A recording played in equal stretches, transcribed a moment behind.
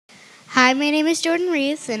Hi, my name is Jordan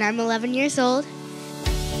Reeves, and I'm 11 years old.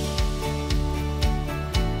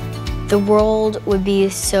 The world would be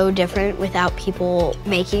so different without people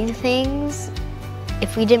making things.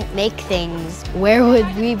 If we didn't make things, where would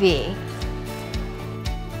we be?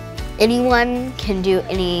 Anyone can do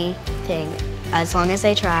anything as long as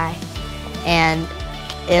they try, and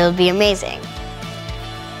it'll be amazing.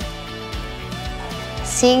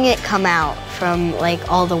 Seeing it come out from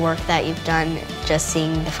all the work that you've done, just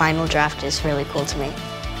seeing the final draft is really cool to me.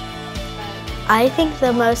 I think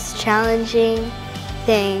the most challenging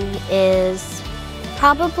thing is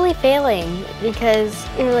probably failing, because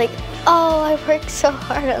you're like, oh, I worked so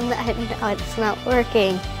hard on that and now it's not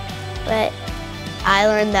working. But I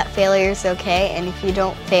learned that failure is okay, and if you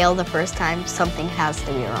don't fail the first time, something has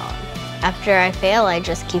to be wrong. After I fail, I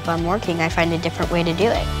just keep on working. I find a different way to do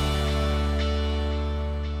it.